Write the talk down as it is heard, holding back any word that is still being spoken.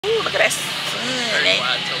look at that.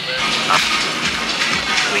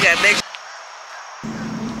 We got veg.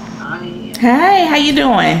 Hey, how you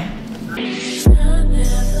doing?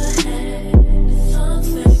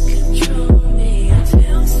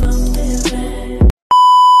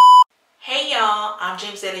 Hey y'all, I'm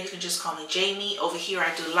Jamielenearbusiness. You can just call me Jamie. Over here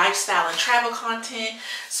I do lifestyle and travel content.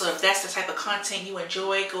 So if that's the type of content you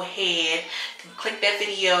enjoy, go ahead and click that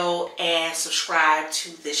video and subscribe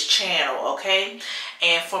to this channel, okay?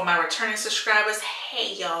 And for my returning subscribers,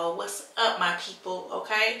 hey y'all, what's up my people,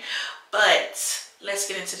 okay? But let's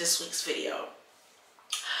get into this week's video.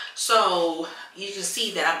 So you can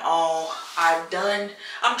see that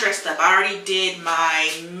I'm dressed up. I already did my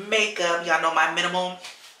makeup. Y'all know my minimum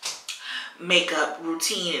makeup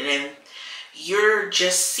routine, and then you're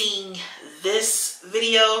just seeing this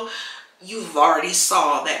video. You've already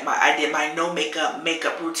saw that I did my no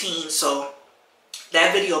makeup routine, so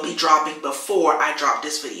that video will be dropping before I drop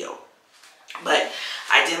this video. But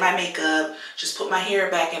I did my makeup, just put my hair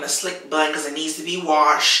back in a slick bun because it needs to be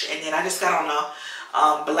washed, and then I just got on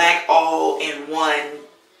a black all-in-one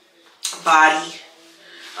body,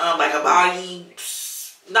 like a body,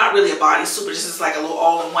 not really a bodysuit, but just like a little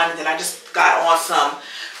all-in-one. And then I just got on some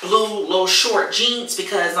blue little short jeans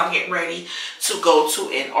because I'm getting ready to go to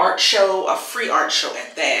an art show, a free art show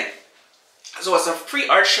at that. So it's a free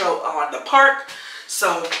art show on the park.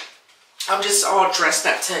 So I'm just all dressed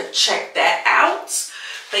up to check that out.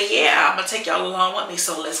 But yeah, I'm gonna take y'all along with me.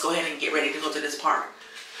 So let's go ahead and get ready to go to this park.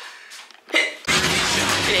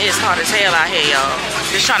 It is hot as hell out here, y'all.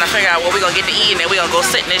 Just trying to figure out what we're gonna get to eat, and then we're gonna go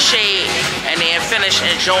sit in this shade and then finish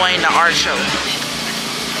enjoying the art show.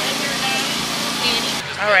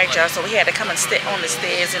 All right, y'all, so we had to come and sit on the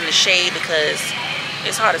stairs in the shade because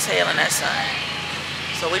it's hot as hell in that sun.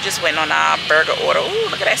 So we just went on our burger order. Ooh,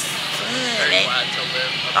 look at that sun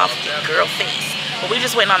off your girl face. But we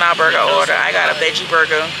just went on our burger order. I got a veggie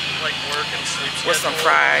burger with some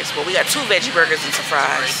fries. Well, we got 2 veggie burgers and some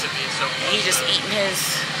fries. And he just eating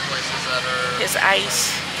his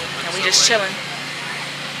ice, and we just chilling.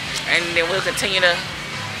 And then we'll continue to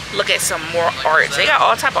look at some more art. They got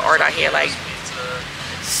all type of art out here, like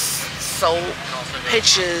soap,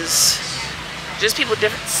 pictures, just people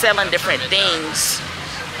selling different things.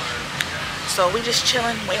 So we just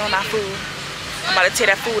chilling, waiting on our food. I'm about to tear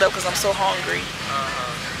that food up because I'm so hungry.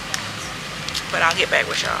 But I'll get back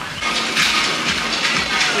with y'all.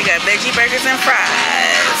 We got veggie burgers and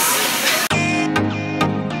fries.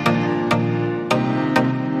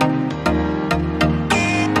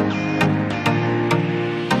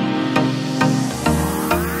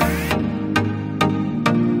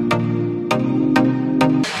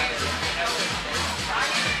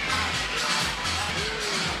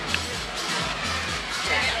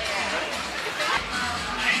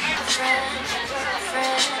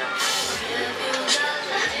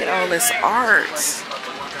 Look at all this art.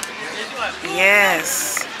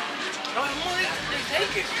 Yes.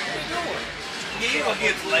 Take it. What are you doing? Yeah, you're gonna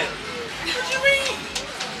get it later. What you mean?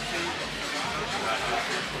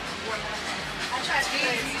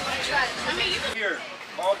 I mean, you here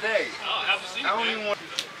all day. I don't even want.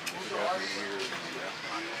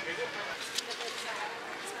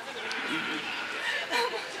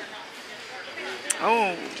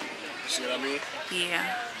 Oh. See what I mean? Yeah.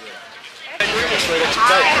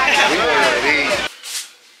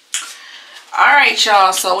 Alright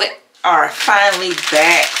y'all, so we are finally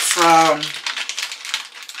back from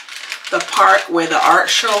the park where the art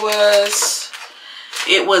show was.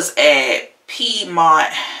 It was at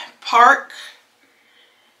Piedmont Park,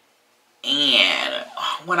 and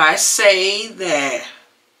when I say that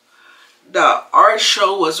the art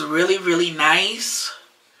show was really nice,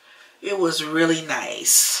 it was really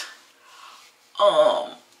nice.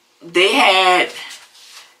 They had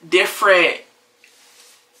different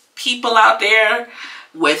people out there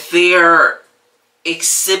with their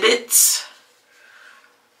exhibits,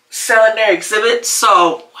 selling their exhibits.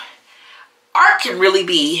 So art can really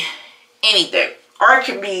be anything. Art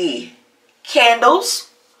can be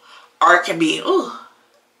candles. Art can be, ooh,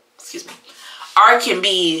 excuse me. Art can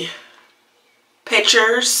be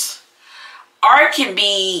pictures. Art can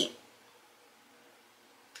be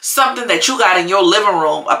something that you got in your living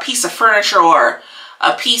room, a piece of furniture or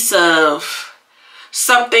a piece of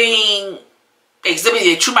something exhibit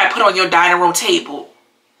that you might put on your dining room table.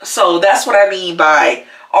 So that's what I mean by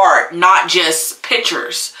art, not just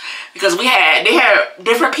pictures. Because they had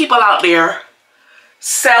different people out there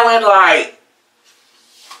selling like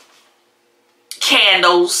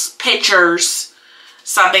candles, pictures,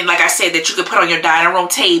 something like I said that you could put on your dining room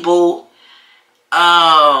table.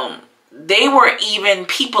 They were even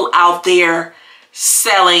people out there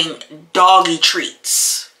selling doggy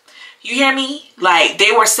treats. You hear me? Like,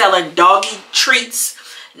 they were selling doggy treats,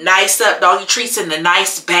 nice up doggy treats in the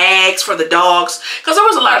nice bags for the dogs. Because there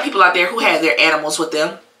was a lot of people out there who had their animals with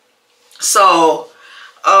them. So,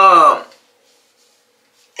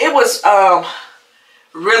 it was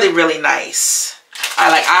really, really nice.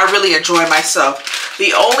 I really enjoyed myself.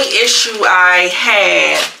 The only issue I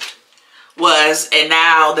had was, and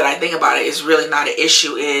now that I think about it, it's really not an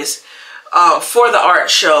issue, is for the art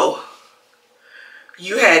show,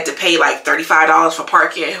 you had to pay like $35 for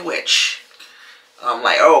parking, which I'm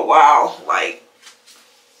like, oh wow, like,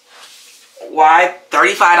 why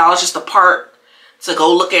 $35 just to park to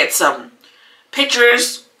go look at some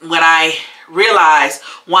pictures, when I realized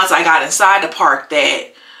once I got inside the park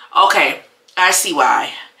that, okay, I see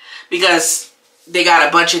why. Because they got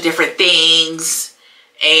a bunch of different things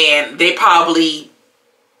and they probably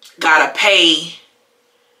gotta pay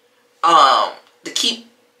to keep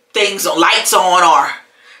things on, lights on, or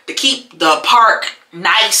to keep the park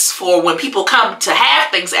nice for when people come to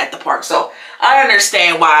have things at the park. So I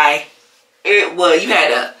understand why it was, you had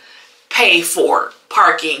to pay for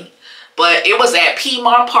parking. But it was at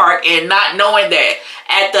Piedmont Park, and not knowing that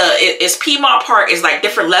at it's Piedmont Park is like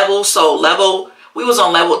different levels. So we was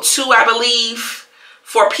on level 2, I believe,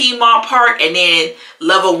 for Piedmont Park, and then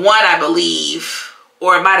level 1, I believe,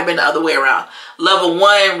 or it might have been the other way around. Level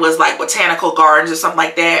 1 was like Botanical Gardens or something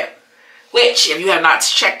like that. Which, if you have not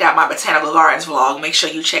checked out my Botanical Gardens vlog, make sure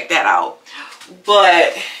you check that out.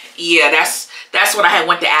 But yeah, that's when I had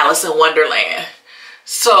went to Alice in Wonderland.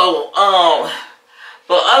 So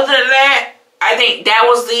but other than that, I think that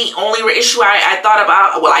was the only issue I thought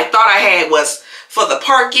about. Well, I thought I had was for the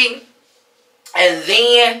parking. And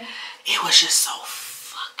then it was just so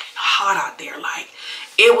fucking hot out there. Like,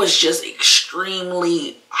 it was just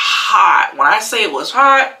extremely hot. When I say it was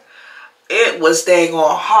hot, it was dang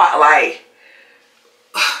on hot. Like,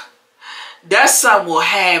 that sun will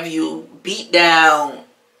have you beat down,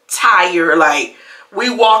 tired. Like, we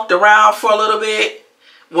walked around for a little bit.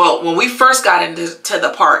 Well, when we first got into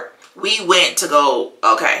the park, we went to go,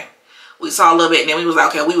 okay, we saw a little bit, and then we was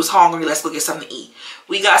like, okay, we was hungry, let's go get something to eat.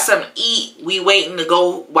 We got something to eat. We waiting to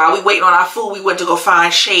go, while we waiting on our food, we went to go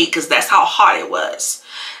find shade because that's how hot it was.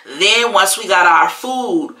 Then once we got our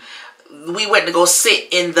food, we went to go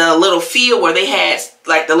sit in the little field where they had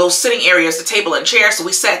like the little sitting areas, the table and chairs. So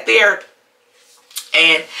we sat there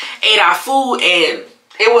and ate our food, and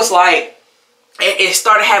it was like, it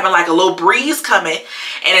started having like a little breeze coming,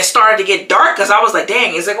 and it started to get dark because I was like,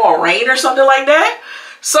 dang, is it going to rain or something like that?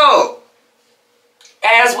 So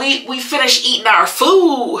as we finished eating our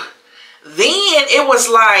food, then it was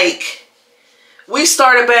like we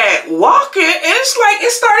started back walking, and it's like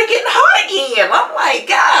it started getting hot again. I'm like,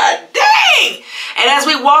 God dang. And as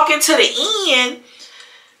we walk into the end,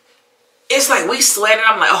 it's like we sweating.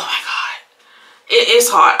 I'm like, oh my God. It's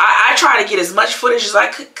hard. I try to get as much footage as I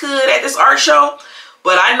could at this art show,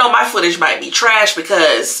 but I know my footage might be trash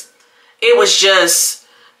because it was just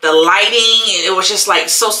the lighting, and it was just like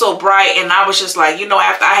so bright, and I was just like, you know,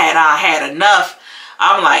 after I had enough,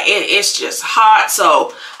 I'm like, it's just hot.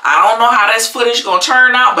 So I don't know how this footage gonna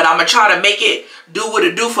turn out, but I'm gonna try to make it do what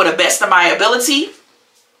it do for the best of my ability.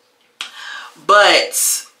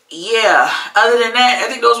 But yeah, other than that, I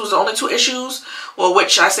think those was the only 2 issues. Well,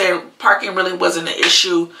 which I said parking really wasn't an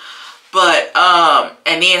issue, but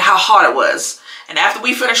and then how hot it was. And after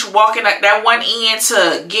we finished walking at that one end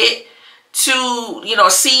to get to, you know,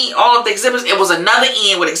 see all of the exhibits, it was another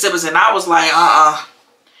end with exhibits, and I was like, I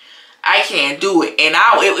can't do it. And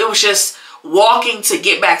it was just walking to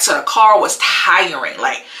get back to the car was tiring.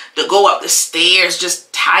 Like, to go up the stairs,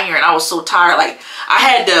 just tiring. I was so tired. Like, I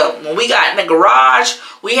had to, when we got in the garage,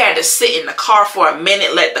 we had to sit in the car for a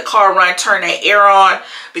minute, let the car run, turn that air on,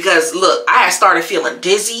 because look, I had started feeling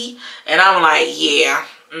dizzy, and I'm like, yeah,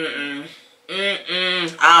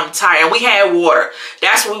 I'm tired. And we had water.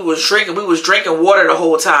 That's what we was drinking. We was drinking water the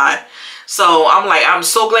whole time. So I'm like, I'm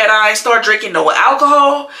so glad I didn't start drinking no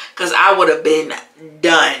alcohol, because I would have been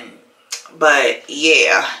done. But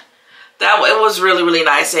yeah, it was really, really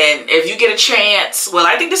nice. And if you get a chance, well,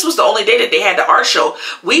 I think this was the only day that they had the art show.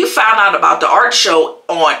 We found out about the art show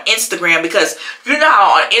on Instagram, because you know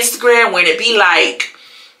how on Instagram when it be like,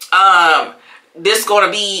 this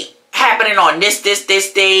gonna be happening on this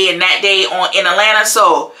day and that day in Atlanta.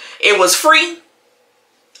 So it was free,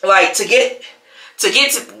 like to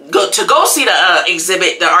go see the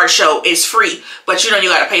exhibit, the art show is free, but you know you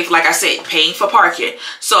got to pay for, like I said, paying for parking.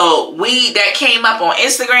 So that came up on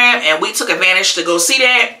Instagram, and we took advantage to go see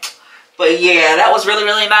that. But yeah, that was really,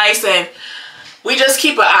 really nice, and we just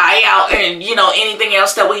keep an eye out, and you know, anything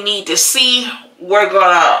else that we need to see, we're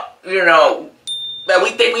gonna, you know, that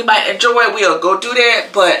we think we might enjoy, we'll go do that.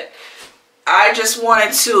 But I just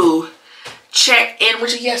wanted to check in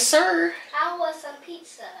with you. Yes, sir. I want some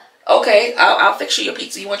pizza. Okay, I'll fix you your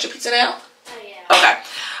pizza. You want your pizza now? Oh, yeah. Okay.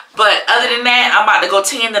 But other than that, I'm about to go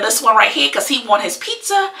tend to this one right here because he want his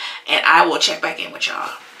pizza. And I will check back in with y'all.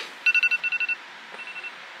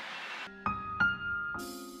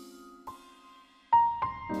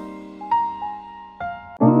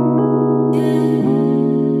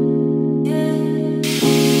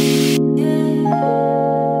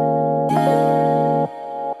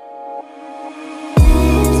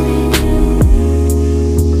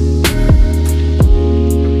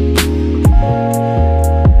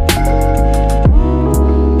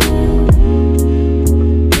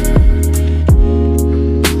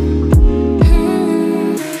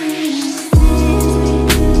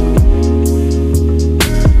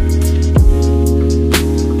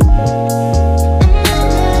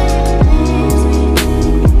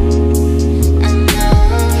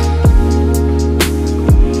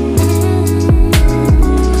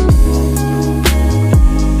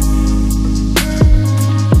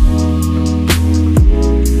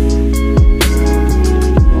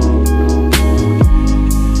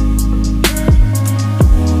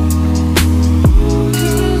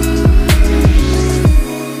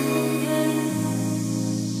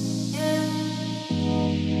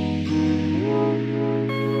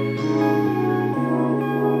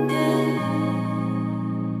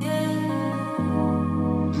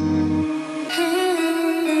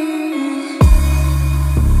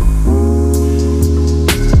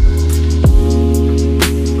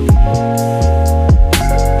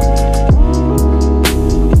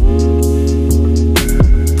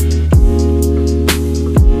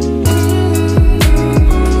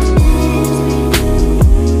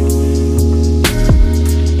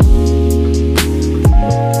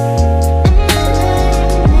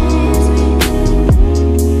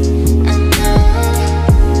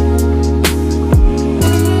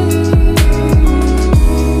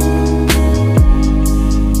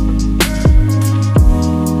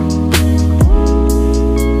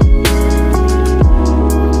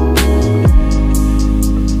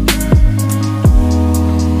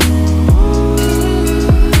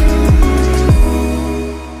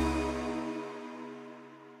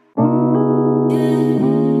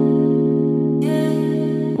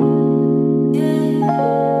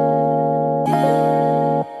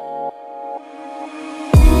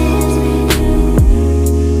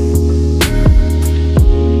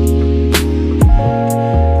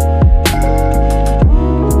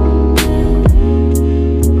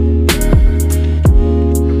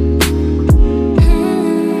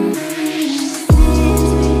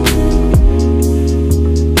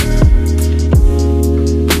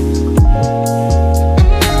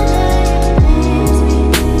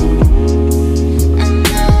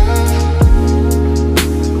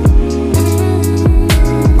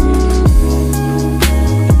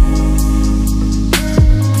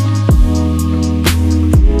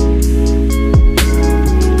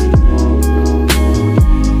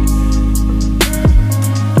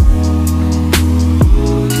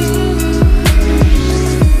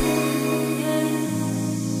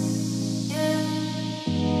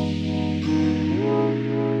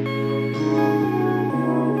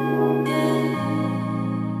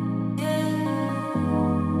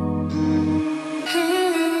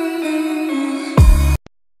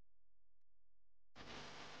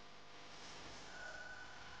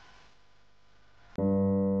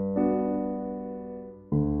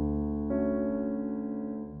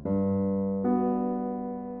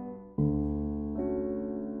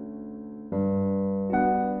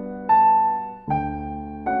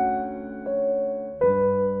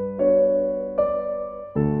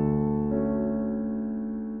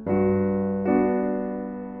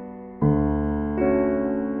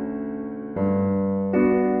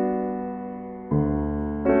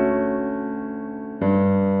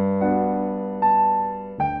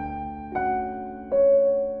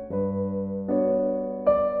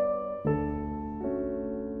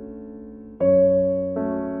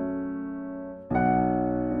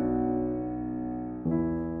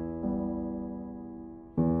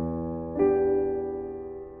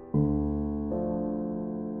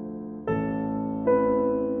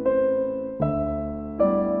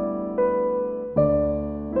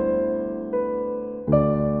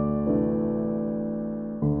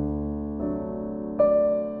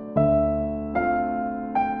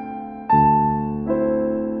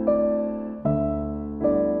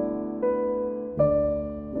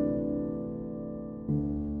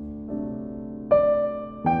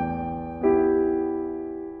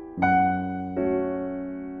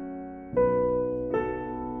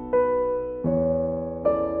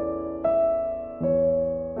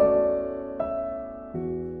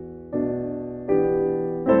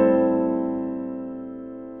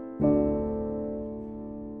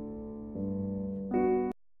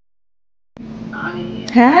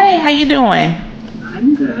 Hi, how you doing?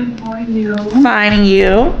 I'm good. How are you? Fine, and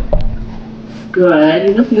you? Good.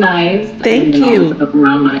 You look nice. Thank you.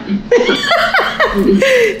 Around my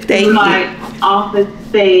Thank you. my office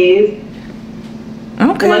space.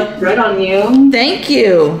 Okay. Looks good on you. Thank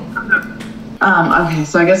you. Okay,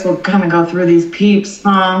 so I guess we'll kind of go through these peeps,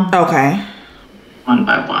 huh? Okay. One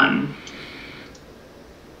by one.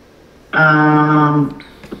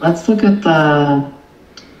 Let's look at the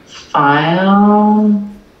file.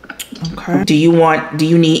 Okay. Do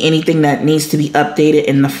you need anything that needs to be updated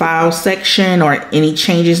in the file section, or any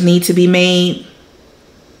changes need to be made?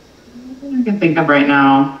 I can think of right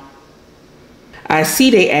now. I see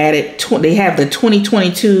they have the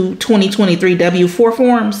 2022-2023 W4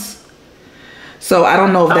 forms. So I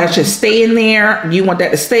don't know if that should stay in there. Do you want that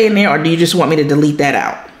to stay in there, or do you just want me to delete that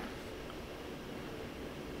out?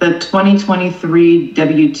 The 2023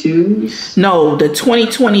 W2s? No, the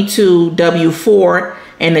 2022 W4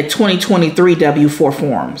 and the 2023 W4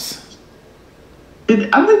 forms. I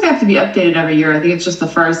don't think they have to be updated every year. I think it's just the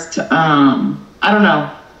first, I don't know.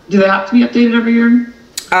 Do they have to be updated every year?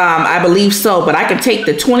 I believe so, but I can take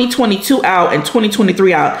the 2022 out and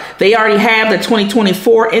 2023 out. They already have the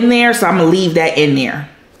 2024 in there, so I'm gonna leave that in there.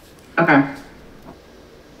 Okay.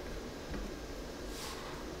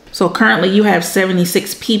 So currently you have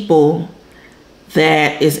 76 people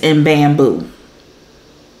that is in Bamboo.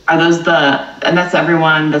 Are those and that's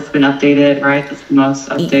everyone that's been updated, right? That's the most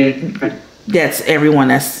updated. Okay. That's everyone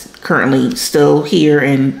that's currently still here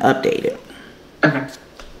and updated. Okay.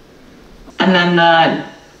 And then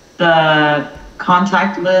the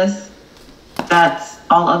contact list, that's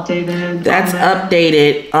all updated? That's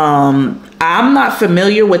updated. I'm not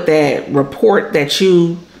familiar with that report that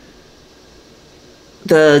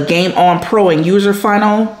the Game On Pro and User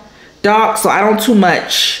Final doc, so I don't too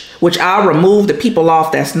much, which I'll remove the people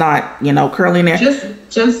off that's not, currently in there.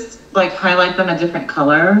 Just like highlight them a different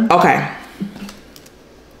color. Okay.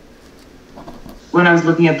 When I was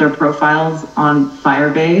looking at their profiles on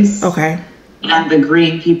Firebase. Okay. And the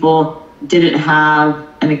green people didn't have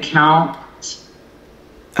an account.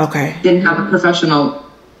 Okay. Didn't have a professional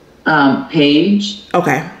page.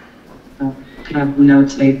 Okay. Kind of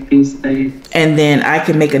notate these things. And then I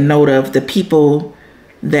can make a note of the people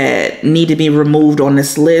that need to be removed on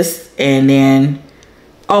this list. And then,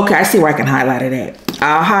 okay, I see where I can highlight it at.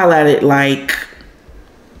 I'll highlight it like...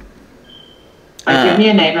 give me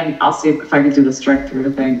a name and I'll see if I can do the strike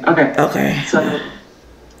through thing. Okay. Okay. So...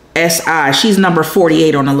 SI, she's number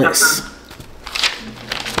 48 on the list.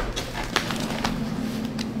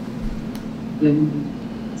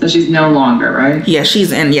 So she's no longer, right? Yeah,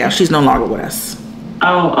 she's no longer with us.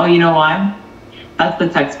 Oh, you know why? That's the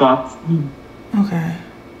text box. Okay.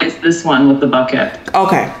 It's this one with the bucket.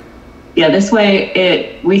 Okay. Yeah, this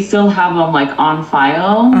way we still have them like on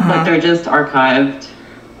file, but they're just archived.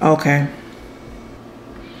 Okay.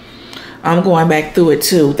 I'm going back through it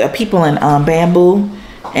too. The people in Bamboo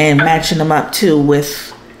and matching them up too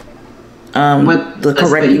with the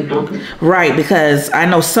correct people. Right, because I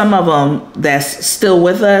know some of them that's still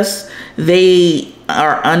with us, they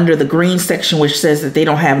are under the green section, which says that they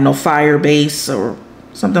don't have no Firebase or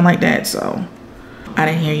something like that. So I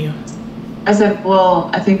didn't hear you. I said, well,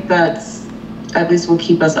 I think that's at least will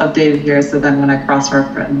keep us updated here, so then when I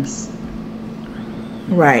cross-reference.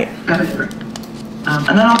 Right. And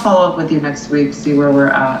then I'll follow up with you next week, see where we're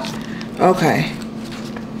at. Okay.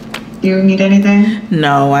 Do you need anything?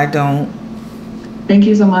 No, I don't. Thank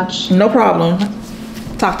you so much. No problem.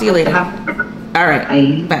 Talk to you later. All right.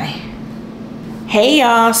 Bye. Bye. Hey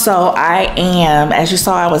y'all, so I am, as you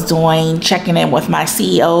saw, I was checking in with my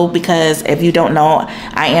CEO, because if you don't know,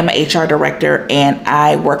 I am an HR director and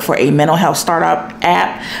I work for a mental health startup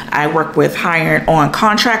app. I work with hiring on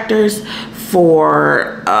contractors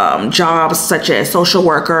for jobs such as social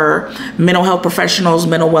worker, mental health professionals,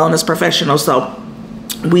 mental wellness professionals. So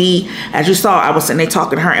as you saw, I was sitting there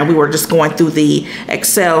talking to her and we were just going through the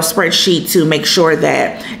Excel spreadsheet to make sure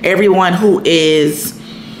that everyone who is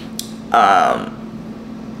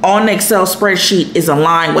on the Excel spreadsheet is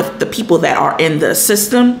aligned with the people that are in the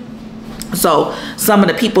system. So some of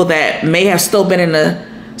the people that may have still been in the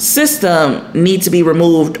system need to be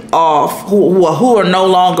removed off, who are no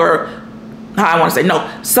longer,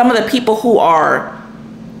 some of the people who are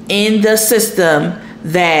in the system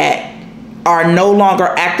that are no longer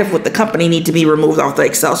active with the company need to be removed off the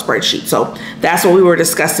Excel spreadsheet. So that's what we were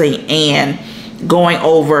discussing and going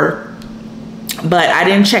over. But I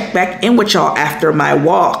didn't check back in with y'all after my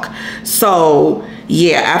walk. So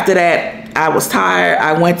yeah, after that, I was tired.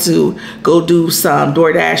 I went to go do some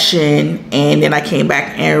door dashing, and then I came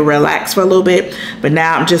back and relaxed for a little bit. But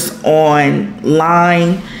now I'm just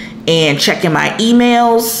online and checking my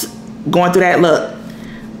emails, going through that. Look,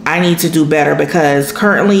 I need to do better because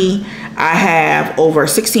currently I have over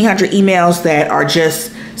 1,600 emails that are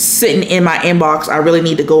just sitting in my inbox. I really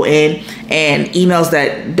need to go in, and emails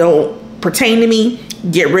that don't pertain to me,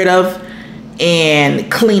 get rid of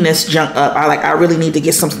and clean this junk up. I really need to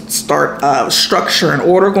get some structure and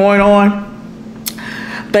order going on.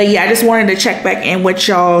 But yeah, I just wanted to check back in with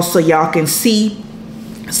y'all so y'all can see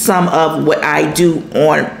some of what I do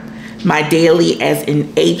on my daily as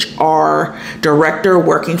an HR director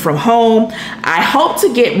working from home. I hope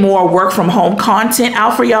to get more work from home content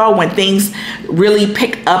out for y'all when things really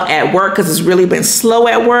pick up at work, because it's really been slow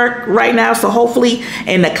at work right now. So hopefully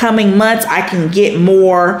in the coming months I can get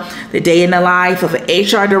more the day in the life of an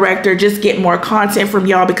HR director, just get more content from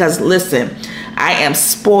y'all, because listen, I am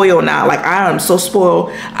spoiled now. Like, I am so spoiled.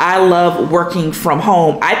 I love working from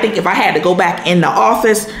home. I think if I had to go back in the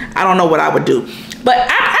office, I don't know what I would do. But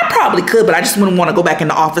I probably could, but I just wouldn't want to go back in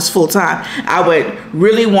the office full time. I would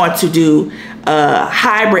really want to do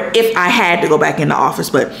hybrid if I had to go back in the office.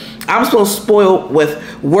 But I'm so spoiled with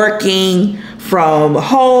working from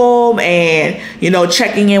home and, you know,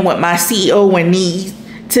 checking in with my CEO when needs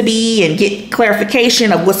to be and get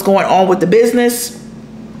clarification of what's going on with the business.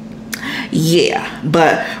 Yeah,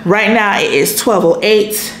 but right now it is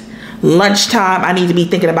 12:08. Lunchtime. I need to be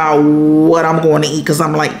thinking about what I'm going to eat, because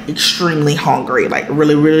I'm like extremely hungry, like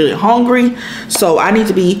really hungry. So I need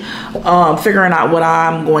to be figuring out what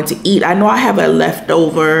I'm going to eat. I know I have a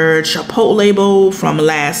leftover Chipotle bowl from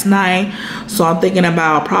last night, so I'm thinking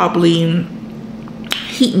about probably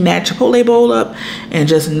heating that Chipotle bowl up and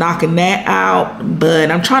just knocking that out. But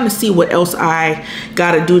I'm trying to see what else I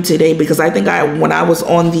gotta do today, because I think when I was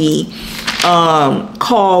on the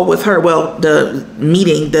call with her, well, the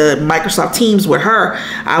meeting, the Microsoft Teams with her,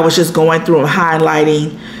 I was just going through and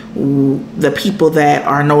highlighting the people that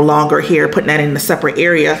are no longer here, putting that in a separate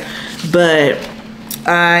area. But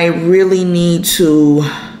I really need to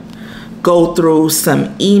go through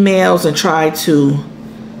some emails and try to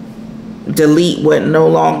delete what no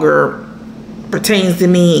longer pertains to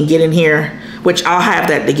me and get in here, which I'll have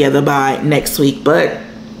that together by next week. But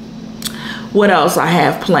what else I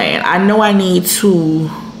have planned? I know I need to,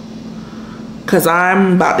 because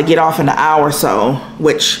I'm about to get off in an hour or so,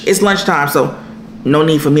 which is lunchtime, so no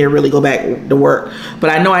need for me to really go back to work. But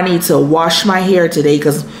I know I need to wash my hair today,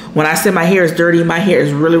 because when I say my hair is dirty, my hair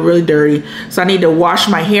is really dirty. So I need to wash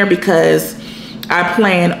my hair, because I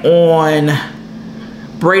plan on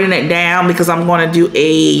braiding it down, because I'm going to do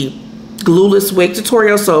a glueless wig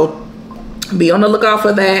tutorial. So be on the lookout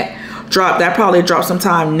for that. That probably drop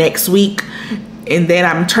sometime next week. And then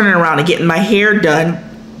I'm turning around and getting my hair done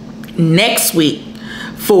next week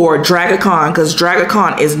for DragaCon, because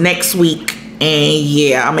DragaCon is next week. And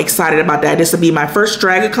yeah, I'm excited about that. This will be my first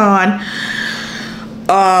DragaCon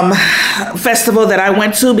festival that I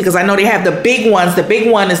went to, because I know they have the big ones. The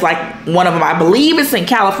big one is like one of them, I believe it's in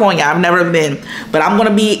California. I've never been, but I'm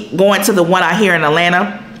gonna be going to the one out here in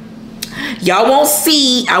Atlanta. Y'all won't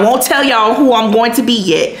see, I won't tell y'all who I'm going to be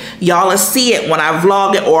yet. Y'all will see it when I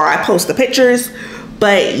vlog it or I post the pictures.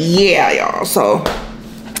 But yeah, y'all, so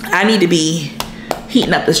I need to be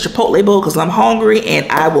heating up this Chipotle bowl because I'm hungry,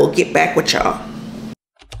 and I will get back with y'all.